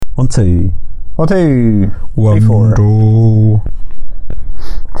1, 2. 1, 2, 3, 4. 2.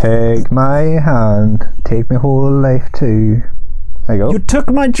 Take my hand, take my whole life too. There you go. You took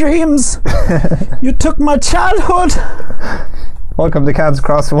my dreams. You took my childhood. Welcome to Cans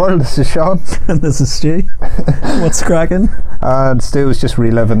Across the World. This is Sean. And this is Stu. What's cracking? And Stu was just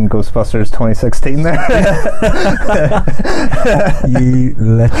reliving Ghostbusters 2016 there. You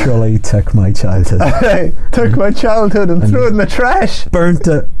literally took my childhood. I took my childhood and threw it in the trash. Burnt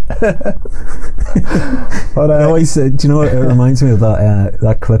it. But, I always said, do you know what? It reminds me of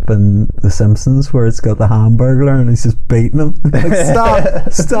that clip in The Simpsons where it's got the Hamburglar and he's just beating him. Like,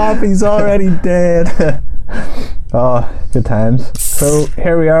 stop, he's already dead. Oh, good times. So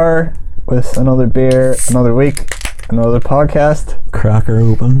here we are with another beer, another week, another podcast. Cracker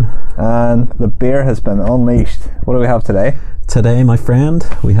open. And the beer has been unleashed. What do we have today? Today, my friend,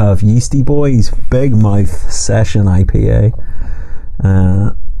 we have Yeastie Boys Big Mouth Session IPA.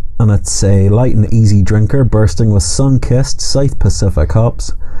 And it's a light and easy drinker bursting with sun-kissed South Pacific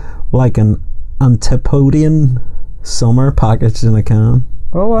hops, like an Antipodean summer packaged in a can.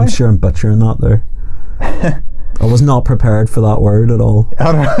 Oh, I'm sure I'm butchering that there. I was not prepared for that word at all.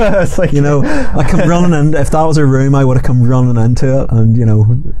 It's like, you know, I come running in. If that was a room, I would have come running into it and, you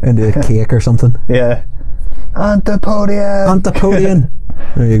know, into a cake or something. Yeah. Antipodean.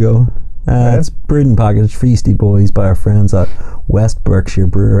 There you go. It's brewed and packaged for Yeastie Boys by our friends at West Berkshire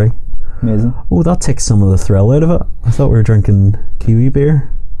Brewery. Amazing. Oh, that takes some of the thrill out of it. I thought we were drinking Kiwi beer.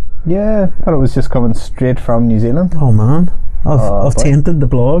 Yeah, I thought it was just coming straight from New Zealand. Oh man, I've tainted the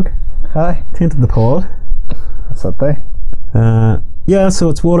blog. Hi. Tainted the pod. What's that day? Yeah, so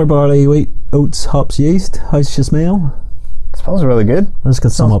it's water, barley, wheat, oats, hops, yeast. How's your smell? It smells really good. I just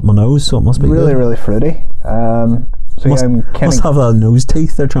got some up my nose, so it must be really, good. really fruity. So must, must have that nose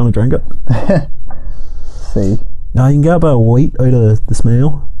teeth. They're trying to drink it. See. Now you can get a bit of wheat out of the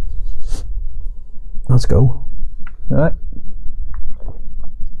smell. Let's go. Alright.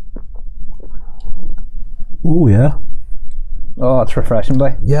 Oh yeah. Oh, it's refreshing,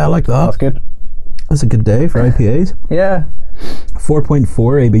 boy. Yeah, I like that. That's good. That's a good day for IPAs. Yeah. 4.4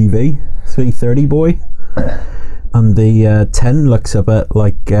 ABV, 330 boy. And the tin looks a bit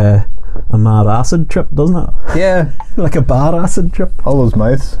like a mad acid trip, doesn't it? Yeah. Like a bad acid trip. All those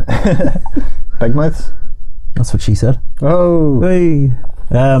mouths. Big mouths. That's what she said. Oh. Hey.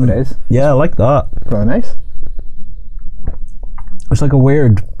 It is. Yeah, I like that. Very nice. There's like a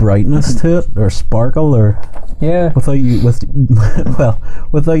weird brightness to it, or sparkle, or yeah. Without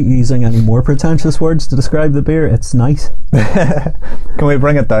using any more pretentious words to describe the beer, it's nice. Can we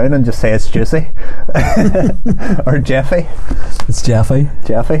bring it down and just say it's juicy? Or Jeffy? It's Jeffy.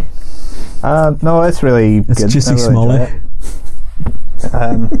 Jeffy. No, it's really it's good. Juicy Smollet.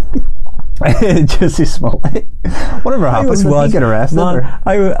 Juicy Smollet. Whatever happened? Did he get arrested? Man,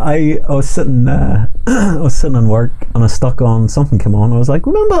 I was sitting in work and I stuck on something came on. I was like,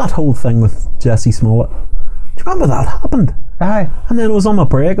 remember that whole thing with Juicy Smollet? Do you remember that happened? Aye. And then it was on my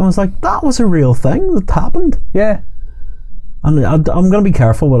break and I was like, that was a real thing that happened. Yeah. And I'm going to be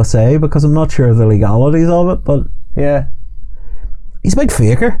careful what I say because I'm not sure of the legalities of it, but yeah, he's a big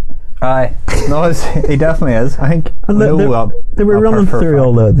faker. Aye. No, he definitely is. I think. And they were running through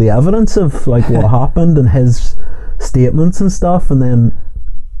all the evidence of like what happened and his statements and stuff, and then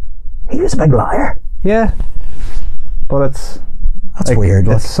he was a big liar. Yeah, but that's like, weird.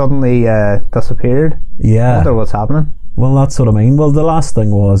 It suddenly disappeared. Yeah, I wonder what's happening. Well, that's what I mean. Well, the last thing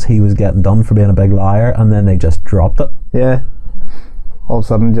was he was getting done for being a big liar, and then they just dropped it. Yeah. All of a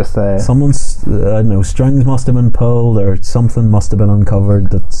sudden, just someone's I don't know, strings must have been pulled or something must have been uncovered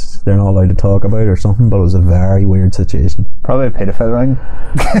that they're not allowed to talk about or something. But it was a very weird situation. Probably a paedophile ring.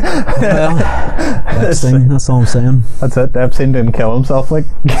 Well, Epstein, that's all I'm saying. That's it. Epstein didn't kill himself. Like,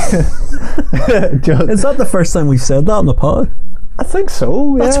 is that the first time we've said that in the pod? I think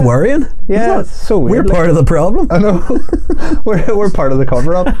so. Yeah. That's worrying. Yeah, it's so weird. We're part of the problem. I know. we're part of the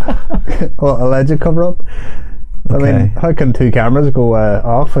cover up. Well, alleged cover up. Okay. I mean, how can two cameras go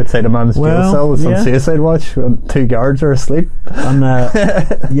off outside a man's jail cell with some suicide watch and two guards are asleep? And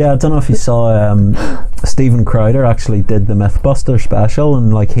yeah, I don't know if you saw Stephen Crowder actually did the Mythbuster special,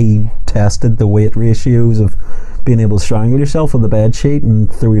 and like he tested the weight ratios of being able to strangle yourself with a bed sheet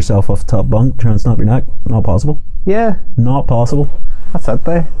and throw yourself off the top bunk, try and snap your neck. Not possible. Yeah, not possible. That's it,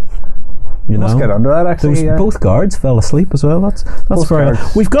 though. You know, let's get under that. Actually, both guards fell asleep as well. That's very.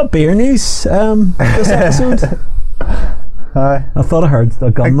 We've got beer news this episode. I thought I heard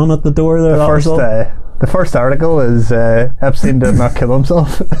a gunman at the door there. The first article is Epstein did not kill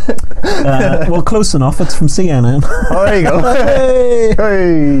himself. Well, close enough. It's from CNN. Oh, there you go.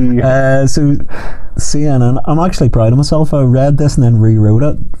 Hey. So CNN. I'm actually proud of myself. I read this and then rewrote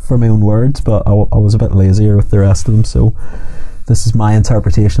it for my own words, but I was a bit lazier with the rest of them. So this is my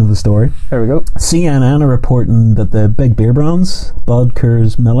interpretation of the story. There we go. CNN are reporting that the big beer brands, Bud,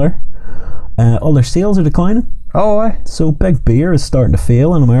 Coors, Miller, all their sales are declining. Oh, aye. So big beer is starting to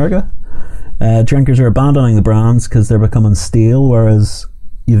fail in America. Drinkers are abandoning the brands because they're becoming stale, whereas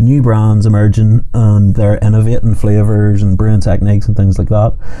you have new brands emerging and they're innovating flavours and brewing techniques and things like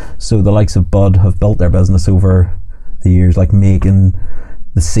that. So the likes of Bud have built their business over the years, like making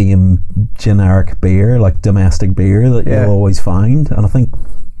the same generic beer, like domestic beer that you'll always find. And I think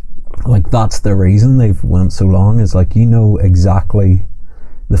like that's the reason they've went so long, is like you know exactly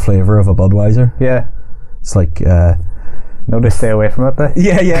the flavour of a Budweiser. Yeah. It's like no, to stay away from it though.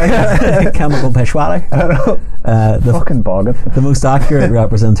 Yeah. Chemical Peshwari. The fucking boggin. The most accurate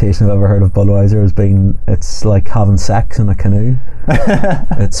representation I've ever heard of Budweiser has been, it's like having sex in a canoe.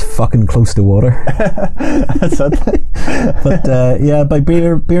 It's fucking close to water. That's it. But yeah, by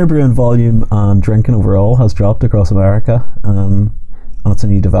beer brewing volume and drinking overall has dropped across America, and it's a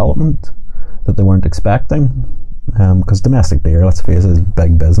new development that they weren't expecting. Because domestic beer, let's face it, is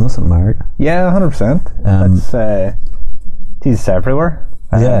big business in America. Yeah, 100%. It's everywhere.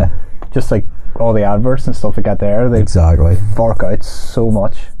 Yeah. Just like all the adverts and stuff we got there, they exactly fork out so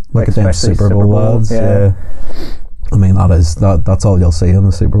much. Look at them Super Bowl lads. Yeah. I mean, that's all you'll see in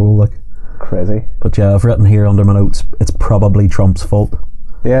the Super Bowl, like. Crazy. But yeah, I've written here under my notes, it's probably Trump's fault.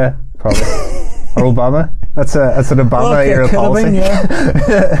 Yeah, probably. Or Obama. That's an Obama era policy. Been,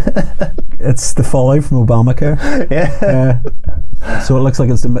 yeah. It's the fallout from Obamacare. Yeah. So it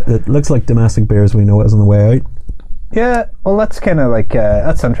looks like domestic beer as we know it is on the way out. Yeah, well, that's kind of like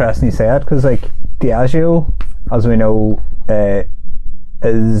that's interesting you say that, because like Diageo, as we know,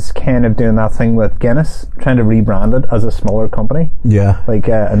 is kind of doing that thing with Guinness, trying to rebrand it as a smaller company. Yeah, like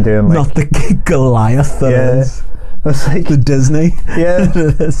and doing like not the Goliath that is. It's like the Disney. Yeah,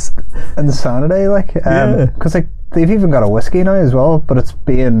 insanity. Like, because like they've even got a whiskey now as well, but it's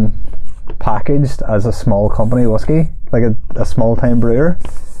being packaged as a small company whiskey, like a small time brewer.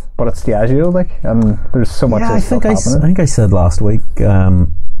 But it's Diageo, like, and there's so much. Yeah, I think I said last week,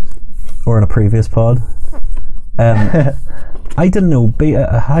 or in a previous pod, I didn't know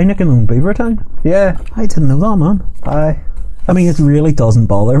Heineken owned Beavertown. Yeah, I didn't know that, man. I mean, it really doesn't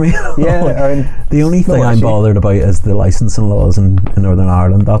bother me. Yeah, like, I mean, the only thing I'm bothered about is the licensing laws in Northern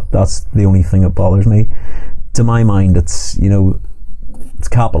Ireland. That's the only thing that bothers me. To my mind, it's it's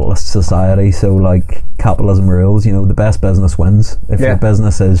capitalist society, so like capitalism rules. The best business wins. If your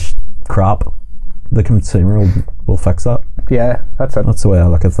business is crap, the consumer will fix that. Yeah, that's it. That's the way I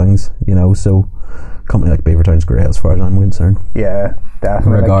look at things. So a company like Beavertown's great as far as I'm concerned. Yeah,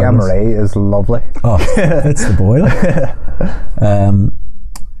 definitely. Like Gamma is lovely. Oh, it's the boy.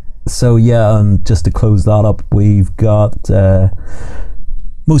 So yeah, and just to close that up, we've got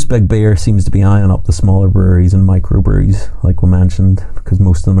most big beer seems to be eyeing up the smaller breweries and microbreweries, like we mentioned, because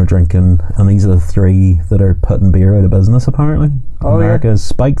most of them are drinking, and these are the three that are putting beer out of business apparently. America is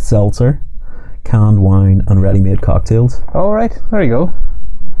spiked seltzer, canned wine, and ready-made cocktails. All right, there you go.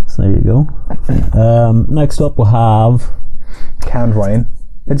 So there you go. Next up we'll have canned wine.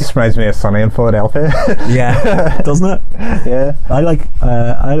 It just reminds me of Sunny in Philadelphia. Yeah, doesn't it? Yeah.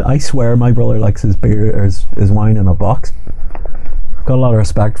 I swear my brother likes his beer or his wine in a box. Got a lot of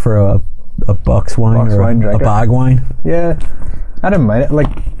respect for a box wine or a bag wine. Yeah, I didn't mind it.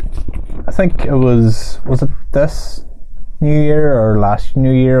 Like, I think it was it this New Year or last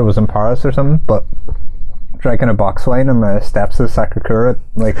New Year? It was in Paris or something, but drinking a box wine on the steps of Sacré-Cœur at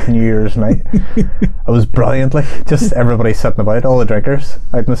like New Year's night. It was brilliant. Like, just everybody sitting about, all the drinkers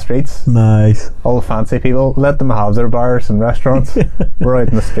out in the streets. Nice. All the fancy people. Let them have their bars and restaurants. We're out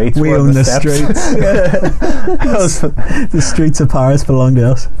in the streets. We own the streets. The streets of Paris belong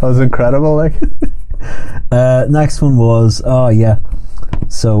to us. That was incredible. Like, next one was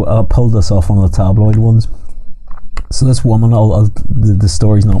so I pulled this off one of the tabloid ones. So this woman, the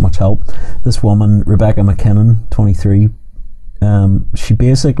story's not much help. This woman, Rebecca McKinnon, 23, she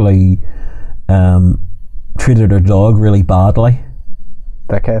basically treated her dog really badly.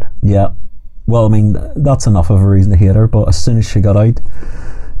 Dickhead. Yeah. Well, I mean, that's enough of a reason to hate her, but as soon as she got out,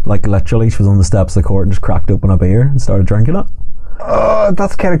 like literally, she was on the steps of the court and just cracked open a beer and started drinking it. Oh,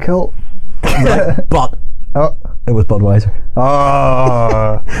 that's kind of cool. Right, but it was Budweiser.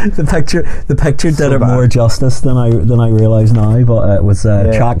 Oh, the picture so did it bad. more justice than I realise now. But it was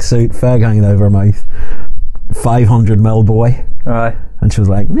a tracksuit, fag hanging out of her mouth, 500ml boy. Aye. And she was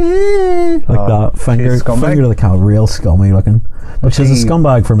like, meh, like that. Finger to the cat, real scummy looking. But she's a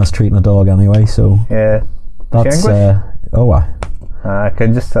scumbag for mistreating a dog anyway, so. Yeah. That's, I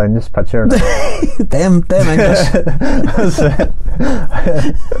can just picture them English.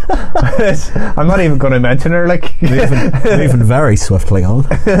 I'm not even going to mention her, like. moving very swiftly on.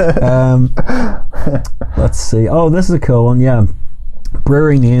 Let's see. Oh, this is a cool one, yeah.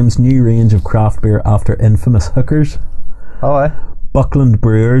 Brewery names new range of craft beer after infamous hookers. Oh, aye. Buckland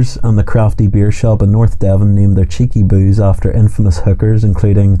Brewers and the Crafty Beer Shop in North Devon named their cheeky booze after infamous hookers,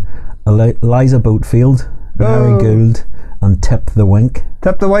 including Eliza Boatfield, Mary Gould, and Tip the Wink.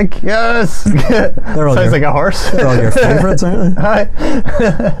 Tip the Wink, yes! Sounds like a horse. They're all your favourites, aren't they?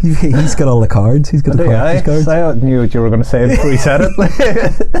 Aye. He's got all the cards. He's got the cards. I knew what you were going to say before you said it.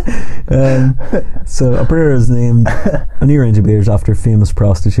 So a brewer has named a new range of beers after famous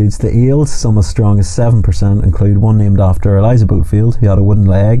prostitutes. The ales, some as strong as 7%, include one named after Eliza Boatfield, who had a wooden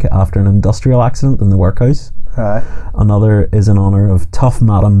leg after an industrial accident in the workhouse. Aye. Another is in honour of tough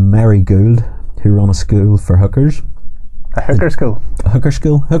Madam Mary Gould, who run a school for hookers. A hooker school? A hooker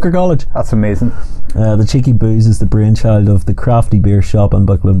school. Hooker college. That's amazing. The cheeky booze is the brainchild of the Crafty Beer Shop and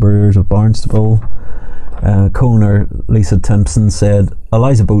Buckland Brewers of Barnstaple. Co-owner Lisa Timpson said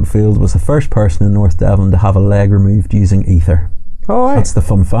Eliza Boatfield was the first person in North Devon to have a leg removed using ether. Oh, aye. That's the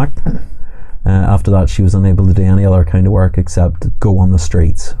fun fact. After that, she was unable to do any other kind of work except go on the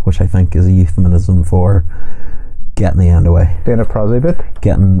streets, which I think is a euphemism for getting the end away. Being a prosy bit?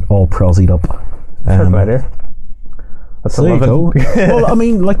 Getting all prosied up. That's there you go. Well, I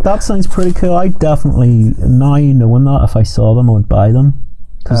mean, like, that sounds pretty cool. I definitely, now knowing that, if I saw them, I would buy them.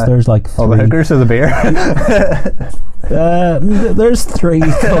 Because there's like 3. All the hookers of the beer? There's 3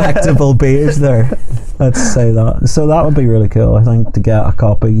 collectible beers there. Let's say that. So that would be really cool, I think, to get a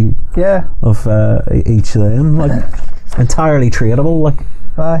copy of each of them. Like, entirely tradable, like,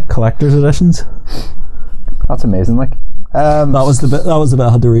 collector's editions. That's amazing, like. That was the bit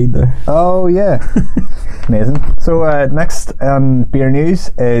I had to read there. Oh yeah. Amazing. So next beer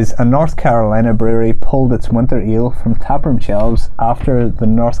news is a North Carolina brewery pulled its winter ale from taproom shelves after the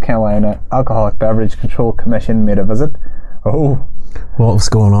North Carolina Alcoholic Beverage Control Commission made a visit. Oh, what was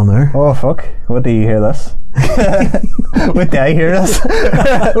going on there? Oh fuck, what do you hear this? What do I hear this?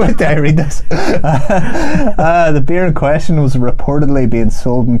 What do I read this? The beer in question was reportedly being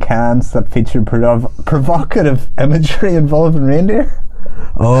sold in cans that featured provocative imagery involving reindeer.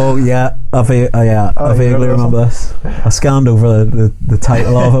 Oh yeah, I vaguely remember this. I scanned over the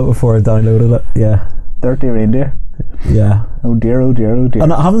title of it before I downloaded it. Yeah, Dirty Reindeer. Yeah. Oh dear, oh dear, oh dear.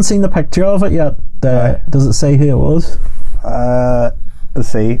 And I haven't seen the picture of it yet. Does it say who it was? Let's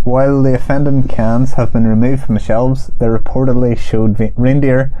see. While the offending cans have been removed from the shelves, they reportedly showed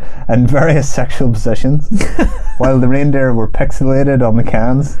reindeer in various sexual positions. While the reindeer were pixelated on the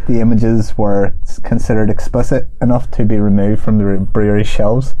cans, the images were considered explicit enough to be removed from the brewery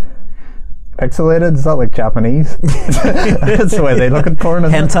shelves. Pixelated? Is that like Japanese? That's the way they look at porn,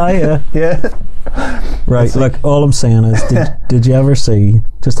 isn't hentai, it? Yeah. Right, look, all I'm saying is, did you ever see,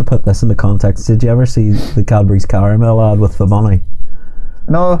 just to put this into context, did you ever see the Cadbury's Caramel ad with the bunny?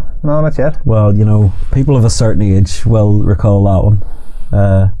 No, not yet. Well, you know, people of a certain age will recall that one.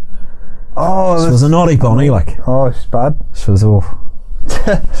 She was a naughty bunny, like. Oh, she's bad. She was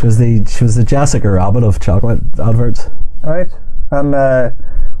the Jessica Rabbit of chocolate adverts. Right. And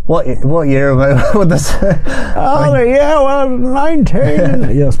what year would this? 19.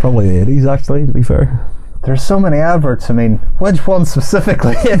 Yeah, it's probably the 80s, actually, to be fair. There's so many adverts. I mean, which one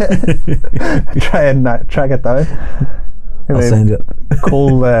specifically? Try and track it down. I'll send it.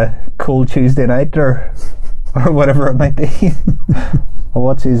 Cold Tuesday night or whatever it might be. I'll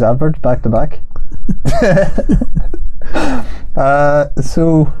watch these adverts back to back.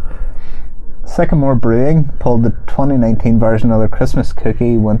 So Sycamore Brewing pulled the 2019 version of their Christmas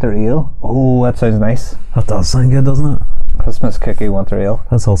Cookie Winter Ale. Oh, that sounds nice. That does sound good, doesn't it? Christmas Cookie Winter Ale.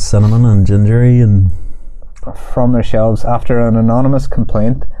 That's all cinnamon and gingery and from their shelves after an anonymous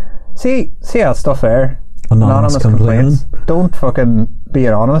complaint. See that stuff there. Anonymous complaints. Don't fucking be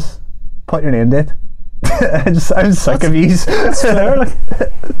anonymous. Put your name to it. I'm sick of yous. That's fair. Like,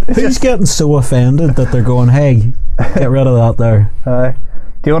 who's getting so offended that they're going, hey, get rid of that there?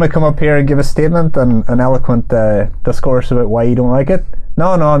 Do you want to come up here and give a statement and an eloquent discourse about why you don't like it?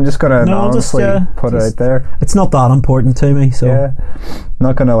 No, I'm just going to anonymously put it out there. It's not that important to me, so. Yeah. I'm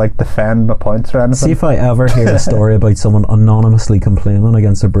not going to like defend my points or anything. See, if I ever hear a story about someone anonymously complaining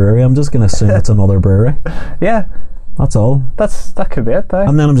against a brewery, I'm just going to assume it's another brewery. Yeah. That's all. That could be it,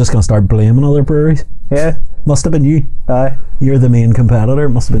 And then I'm just going to start blaming other breweries. Yeah. Must have been you. Aye. You're the main competitor. It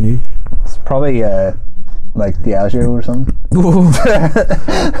must have been you. It's probably like Diageo or something.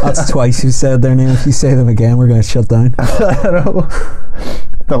 That's twice you said their name. If you say them again, we're going to shut down. I know.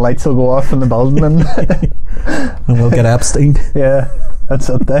 The lights will go off in the building and we'll get Epstein. Yeah, that's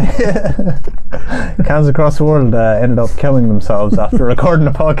it. Cans across the world ended up killing themselves after recording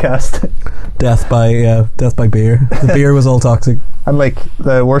a podcast. Death by beer. The beer was all toxic. And like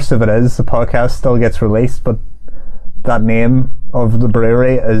the worst of it is, the podcast still gets released, but that name of the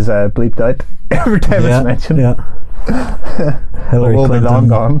brewery is bleeped out every time it's mentioned. Yeah. Hillary will Clinton be long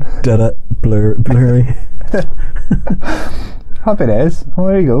gone. did it. Blurry. Happy days. Well,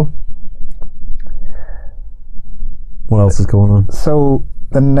 there you go. What else is going on? So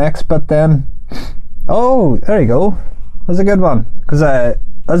the next bit then. Oh, there you go. That's a good one. Because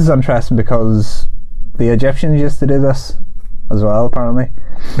this is interesting because the Egyptians used to do this as well, apparently.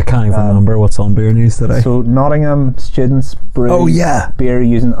 I can't even remember what's on beer news today. So Nottingham students brew beer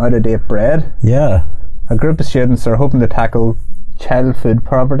using out-of-date bread. Yeah. A group of students are hoping to tackle child food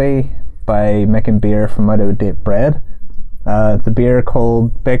poverty by making beer from out-of-date bread. The beer,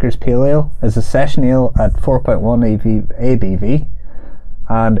 called Baker's Pale Ale, is a session ale at 4.1 ABV,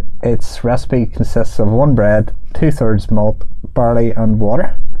 and its recipe consists of one bread, 2/3 malt, barley and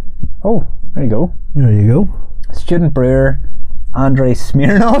water. Oh, there you go. There you go. Student brewer Andrei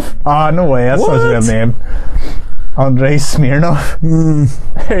Smirnov. Ah, no way, that's not his real name. Andrei Smirnov.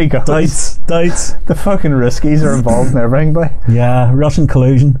 There you go. Dates. The fucking Ruskies are involved in everything, boy. Yeah, Russian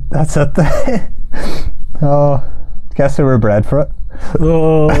collusion. That's it. Oh, guess they were bred for it.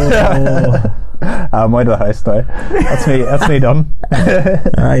 Oh. I'm out of the house now. That's me done.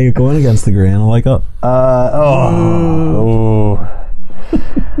 You're going against the grain. I like it.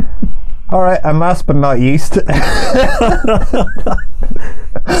 Alright, and last but not least.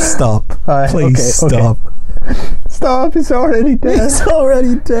 Stop. Please stop. Stop, he's already dead. He's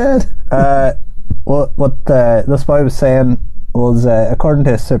already dead. What this boy was saying was, according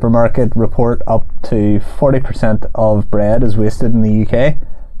to a supermarket report, up to 40% of bread is wasted in the UK.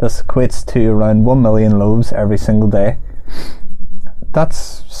 This equates to around 1 million loaves every single day.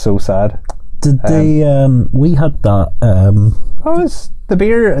 That's so sad. Did we had that the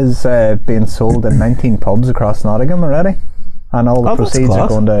beer is being sold in 19 pubs across Nottingham already, and all the proceeds are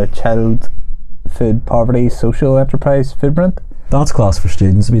going to child food poverty social enterprise Foodprint. That's class for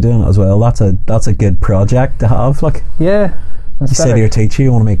students to be doing it as well. That's a good project to have. Like, yeah, you say to your teacher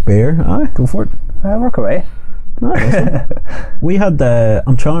you want to make beer, go for it. Work away. We had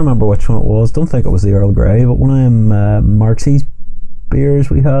I'm trying to remember which one it was. Don't think it was the Earl Grey, but one of them Marxie's beers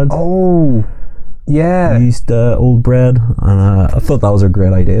we had. Oh, yeah. Used old bread, and I thought that was a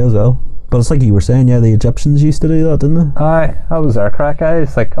great idea as well. But it's like you were saying, the Egyptians used to do that, didn't they? Aye, that was their crack,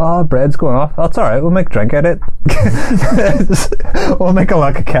 It's like, bread's going off. That's alright, we'll make drink out of it. We'll make a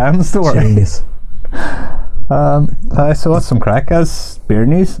lot of cans, don't worry. Jeez. So that's some crack as beer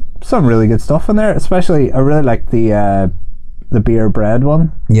news. Some really good stuff in there, especially I really like the beer bread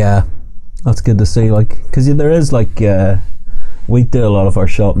one. Yeah, that's good to see. Like, because there is like we do a lot of our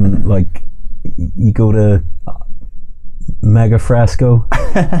shopping. Like, you go to Mega Fresco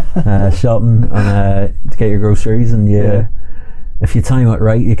shopping and to get your groceries, and if you time it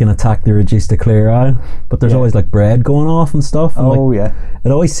right, you can attack the reduce to clear aisle. But there's always like bread going off and stuff. And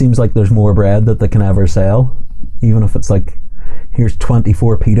it always seems like there's more bread that they can ever sell, even if it's like, here's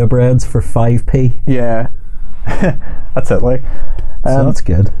 24 pita breads for 5p. Yeah. That's it, like. So that's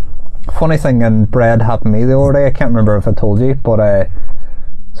good. Funny thing in bread happened to me the other day. I can't remember if I told you, but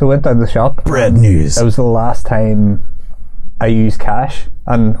so I went down to the shop. Bread news. It was the last time I used cash,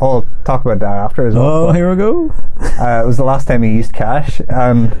 and I'll talk about that after as well. Oh, here we go. It was the last time I used cash,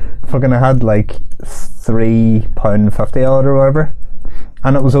 and fucking I had like £3.50 or whatever,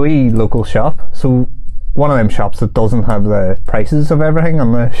 and it was a wee local shop, so one of them shops that doesn't have the prices of everything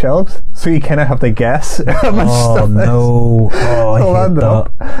on the shelves, so you kind of have to guess how much stuff no. is. I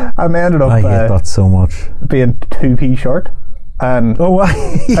ended up I hate that so much, being 2p short. And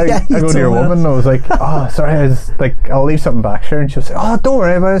I go to your woman and I was like, sorry, I was like, I'll leave something back here, and she'll say, don't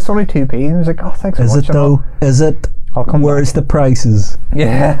worry about it, it's only 2p. And I was like, thanks so much. Is it though? Is it? I'll come Where's back. The prices?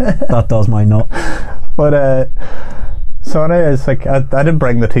 Yeah. That does my nut. But so anyway, it's like I didn't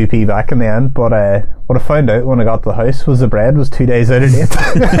bring the 2p back in the end, but what I found out when I got to the house was the bread was 2 days out of date.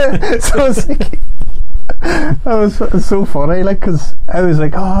 So I was like, that was so funny, like, because I was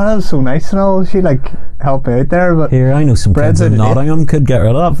like, that was so nice and all, she like helped me out there, but here, I know some kids in Nottingham could get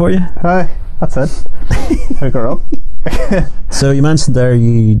rid of that for you. That's it. Hook her up. So you mentioned there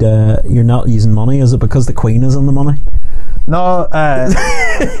you're not using money. Is it because the Queen is in the money? No,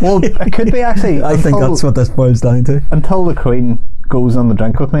 well, it could be actually. I think that's what this boils down to. Until the Queen goes on the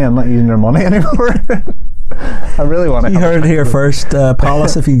drink with me, I'm not using her money anymore. I really want to. You heard it here first,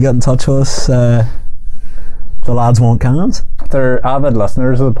 Palace. If you get in touch with us, the lads want cans. They're avid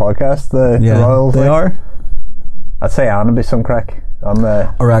listeners of the podcast. The Royals, they are. I'd say Anne would be some crack on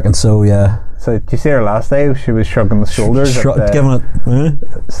the. I reckon so. Yeah. So, did you see her last day? She was shrugging the shoulders. Giving it.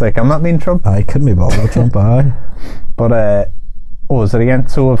 It's like, I'm not mean Trump. I couldn't be bothered with Trump. Aye. But what was it again?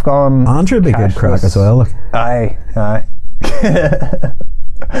 So we've gone. Andrew would be good crack as well. Look. Aye. I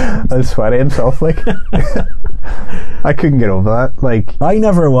was sweaty himself. Like, I couldn't get over that. Like, I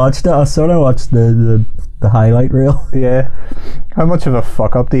never watched it. I sort of watched the highlight reel. Yeah. How much of a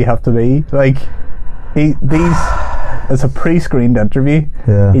fuck up do you have to be? Like, it's a pre-screened interview.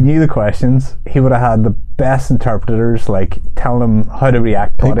 Yeah. He knew the questions. He would have had the best interpreters, like, telling him how to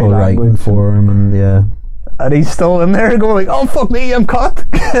react to body language. People writing for him, and yeah. And he's still in there going, oh, fuck me, I'm caught.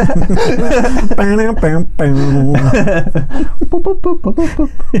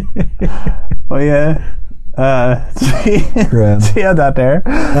 Oh, yeah. See how that there.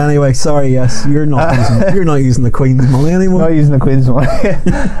 Anyway, sorry, yes, you're not using the Queen's money anymore. Not using the Queen's money.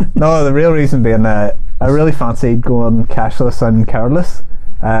 No, the real reason being I really fancied going cashless and cardless.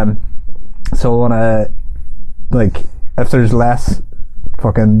 So I want to, like, if there's less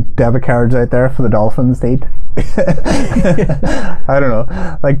fucking debit cards out there for the Dolphins to eat. I don't know.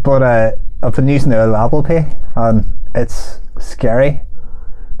 Like, but I've been using the Apple Pay and it's scary.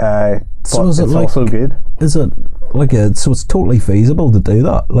 So but it's also good. Is it like so it's totally feasible to do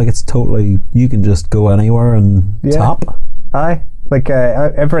that? Like, it's totally, you can just go anywhere and tap? Aye. Like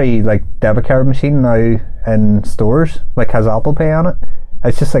every like debit card machine now in stores like has Apple Pay on it.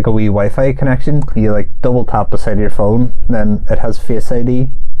 It's just like a wee Wi-Fi connection. You like double tap the side of your phone, and then it has Face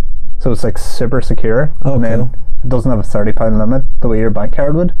ID, so it's like super secure. Oh, and then it doesn't have a £30 limit the way your bank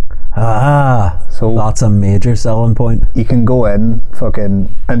card would. So that's a major selling point. You can go in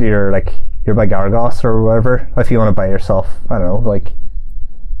fucking into your big Argos or whatever if you want to buy yourself. I don't know, like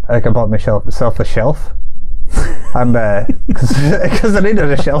I bought myself a shelf. And because I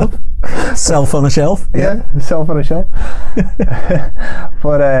needed a shelf. Self on a shelf? Yeah, self on a shelf.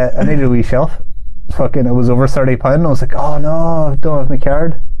 But I needed a wee shelf. Fucking, it was over £30. I was like, oh no, I don't have my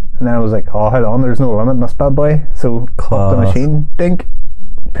card. And then I was like, oh, hold on, there's no limit in this bad boy. So up the machine, dink,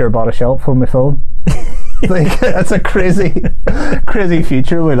 pure bought a shelf on my phone. Like, that's a crazy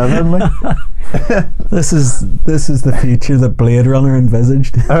future we live in. Like. This is the future that Blade Runner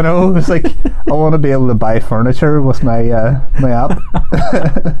envisaged. I know. It's like, I want to be able to buy furniture with my my app.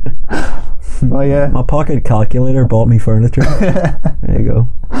 Oh yeah, my pocket calculator bought me furniture. There you go.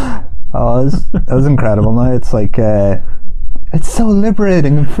 Oh, it was incredible. Now it's like it's so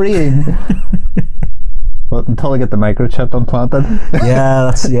liberating and freeing. Well, until I get the microchip implanted.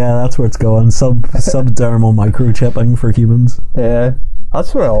 that's where it's going. Subdermal microchipping for humans. Yeah,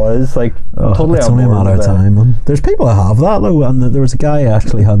 that's where it all is. Like, totally. It's only a matter of time. There's people that have that though, and there was a guy who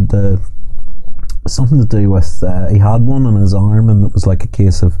actually had something to do with he had one on his arm, and it was like a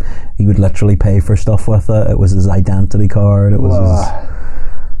case of he would literally pay for stuff with it. It was his identity card. It was.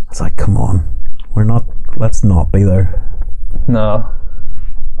 It's like, come on, let's not be there. No.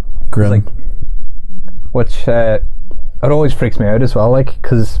 Grim. Like, which it always freaks me out as well, like,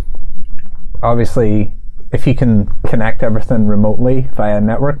 because obviously if you can connect everything remotely via a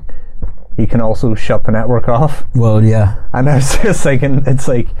network, you can also shut the network off. Well, yeah. And I was just thinking, it's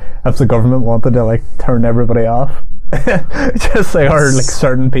like if the government wanted to like turn everybody off, just like, or like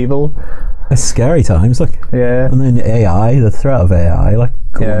certain people. It's scary times, like. Yeah. And then AI, the threat of AI, like,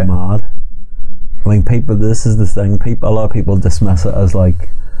 going mad. I mean, this is the thing, a lot of people dismiss it as like,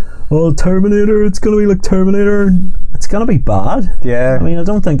 oh, Terminator, it's going to be like Terminator. It's going to be bad. Yeah. I mean, I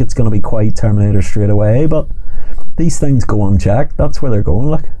don't think it's going to be quite Terminator straight away, but these things go unchecked. That's where they're going,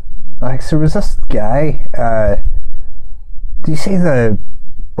 like. Like, so there was this guy, do you see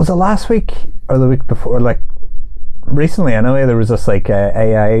was it last week or the week before, like, recently anyway, there was this, like,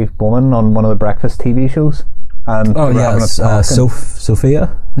 AI woman on one of the breakfast TV shows. And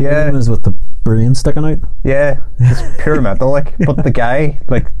Sophia. Yeah. Is with the brain sticking out. Yeah, it's pure mental, like. But the guy,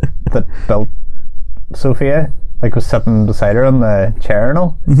 like, that built Sophia, like, was sitting beside her on the chair and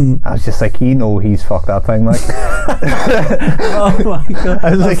all. Mm-hmm. I was just like, he's fucked that thing, like. Oh my god!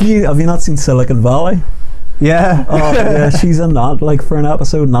 I was have you not seen Silicon Valley? Yeah. Oh yeah, she's in that, like, for an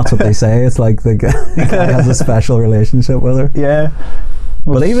episode, and that's what they say. It's like the guy has a special relationship with her. Yeah.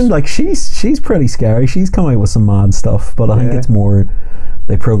 But even like she's pretty scary. She's come out with some mad stuff, but I think it's more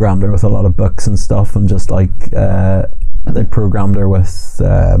they programmed her with a lot of books and stuff, and just like they programmed her with sort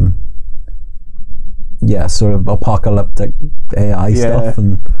of apocalyptic AI stuff,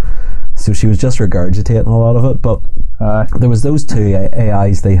 and so she was just regurgitating a lot of it. But there was those two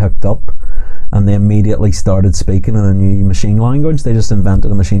AIs they hooked up, and they immediately started speaking in a new machine language. They just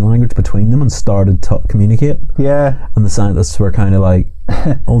invented a machine language between them and started to communicate. Yeah. And the scientists were kind of like,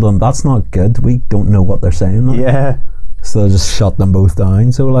 hold on, that's not good. We don't know what they're saying now. Yeah. So they just shut them both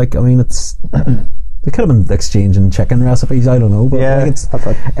down. So, like, I mean, it's... they could have been exchanging chicken recipes, I don't know. But yeah,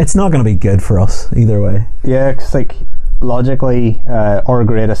 like, it's not going to be good for us either way. Yeah, because, like, logically, our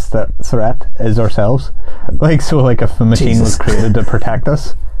greatest threat is ourselves. Like, so, like, if a machine was created to protect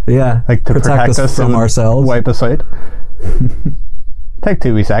us... Yeah, like to protect us from ourselves, wipe us out. Take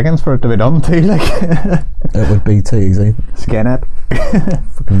 2 wee seconds for it to be done too. Like it would be too easy. Scan it.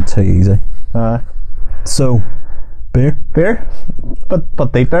 Fucking too easy. So, beer,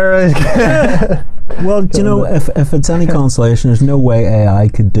 but deeper. Well, do you know, if it's any consolation, there's no way AI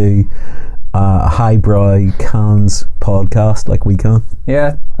could do a highbrow cans podcast like we can.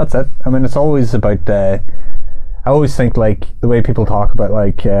 Yeah, that's it. I mean, it's always about. I always think, like, the way people talk about,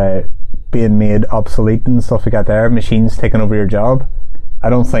 like, being made obsolete and stuff like that there, machines taking over your job.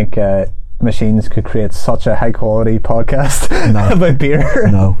 I don't think machines could create such a high quality podcast about beer.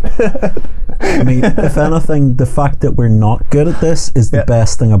 No. I mean, if anything, the fact that we're not good at this is the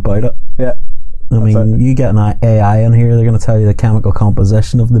best thing about it. Yeah. I mean, you get an AI in here, they're going to tell you the chemical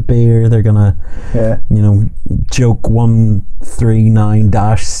composition of the beer, they're going to, you know, joke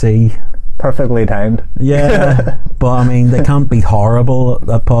 139-C. Perfectly timed. Yeah. But I mean, they can't be horrible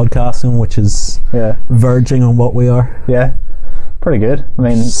at podcasting, which is verging on what we are. Yeah. Pretty good. I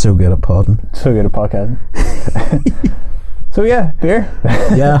mean, so good at podding. So good at podcasting. So yeah, beer.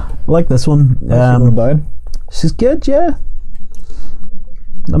 Yeah, I like this one. She's good, yeah.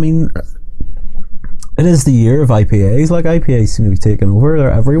 I mean, it is the year of IPAs. Like, IPAs seem to be taking over.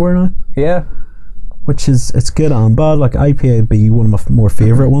 They're everywhere now. Yeah. Which is, it's good and bad. Like, IPA would be one of my more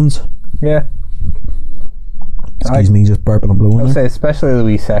favourite ones. Yeah. Excuse me, just burping and blowing. I would say, especially the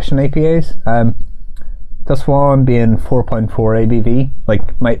wee session IPAs. This one being 4.4 ABV,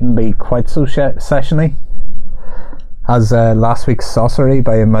 like, mightn't be quite so sessiony as last week's Saucery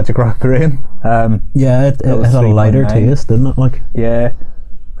by Magic Rock Brewing. Yeah, it had a lighter taste, didn't it? Like, yeah,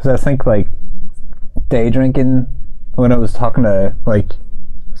 because I think, like, day drinking, when I was talking to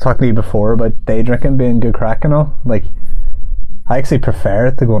you before about day drinking being good crack and all, like, I actually prefer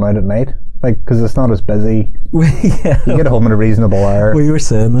it to going out at night, like, because it's not as busy. Yeah. You get home at a reasonable hour. We were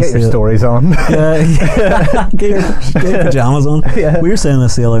saying this. Get your stories on. Yeah. Get your pajamas on. Yeah. We were saying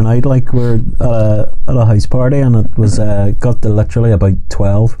this the other night, like, we're at a house party and it was got to literally about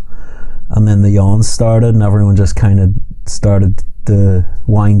 12 and then the yawns started and everyone just kind of started to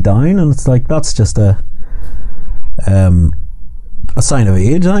wind down, and it's like, that's just a sign of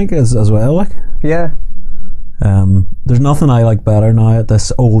age, I think, as well. Like, yeah. There's nothing I like better now at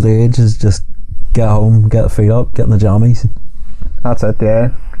this old age is just get home, get the feet up, get in the jammies. That's it,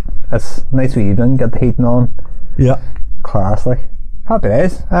 yeah. It's nice wee evening, get the heating on. Yeah. Class, like. Happy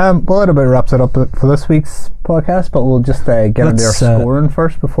days. Well, that about wraps it up for this week's podcast, but we'll just get into our scoring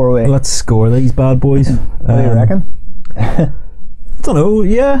first before we... Let's score these bad boys. What do you reckon? I don't know,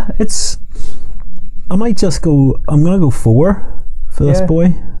 yeah, it's... I might just go... I'm going to go 4 for this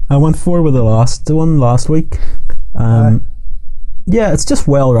boy. I went 4 with the last one last week. Yeah, it's just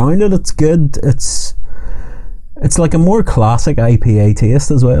well rounded. It's good. It's like a more classic IPA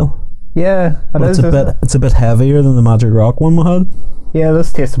taste as well. Yeah, it's a bit heavier than the Magic Rock one we had. Yeah,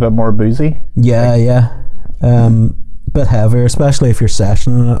 this tastes a bit more boozy. Yeah, like, yeah. Bit heavier, especially if you're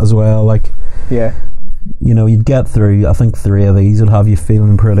sessioning it as well. Like, yeah, you know, you'd get through. I think 3 of these would have you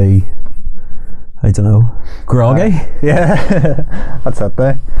feeling pretty, I don't know, groggy. Yeah, that's it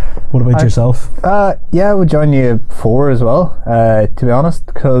there. What about yourself? Yeah, I would join you 4 as well, to be honest,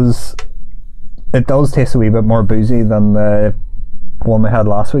 because it does taste a wee bit more boozy than the one we had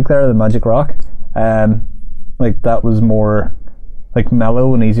last week there, the Magic Rock. Like, that was more like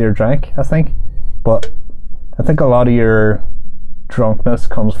mellow and easier drink, I think. But I think a lot of your drunkenness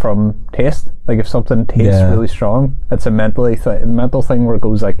comes from taste. Like, if something tastes really strong, it's a mental thing where it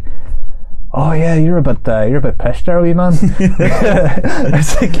goes like, oh yeah, you're a bit pissed there, wee man.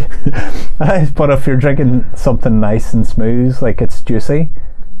 It's like, but if you're drinking something nice and smooth, like it's Juicy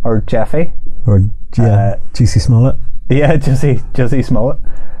or Jeffy or Juicy Smollet. Yeah, Juicy Smollet.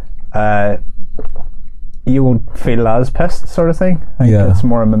 You won't feel as pissed, sort of thing. I think it's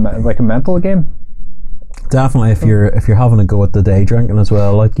more like a mental game. Definitely, if you're having a go at the day drinking as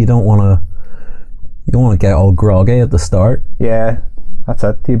well, like, you don't want to get all groggy at the start. Yeah. That's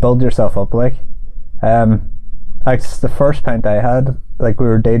it. You build yourself up, like. The first pint I had, like, we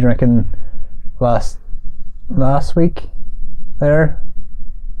were day drinking last week there.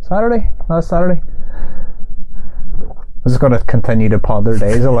 Last Saturday. was going to continue to ponder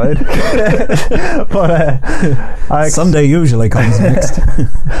days aloud. But Sunday usually comes next.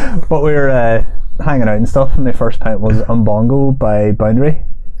 But we were hanging out and stuff, and my first pint was Umbongo by Boundary.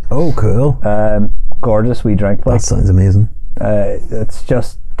 Oh, cool. Gorgeous wee drink. That sounds amazing. It's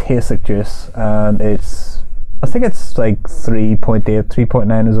just tastes like juice, and I think it's like 3.8,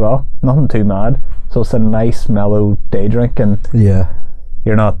 3.9 as well. Nothing too mad. So it's a nice mellow day drink, and yeah,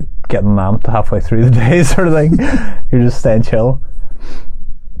 you're not getting lamped halfway through the day sort of thing. You're just staying chill.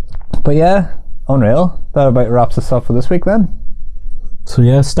 But yeah, unreal. That about wraps us up for this week then. So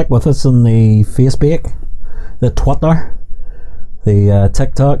yeah, stick with us on the Facebook, the Twitter, the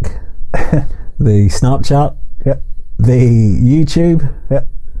TikTok, the Snapchat, yep, the YouTube, yep,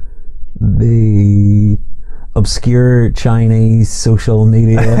 the obscure Chinese social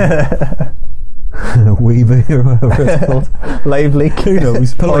media Weebly or whatever it's called. Live leak. Who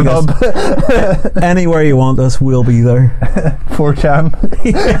knows? Anywhere you want us, we'll be there. 4chan.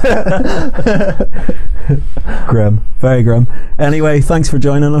 Grim. Very grim. Anyway, thanks for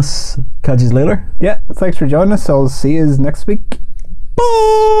joining us. Catch you later. Yeah, thanks for joining us. I'll see you next week.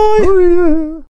 Bye!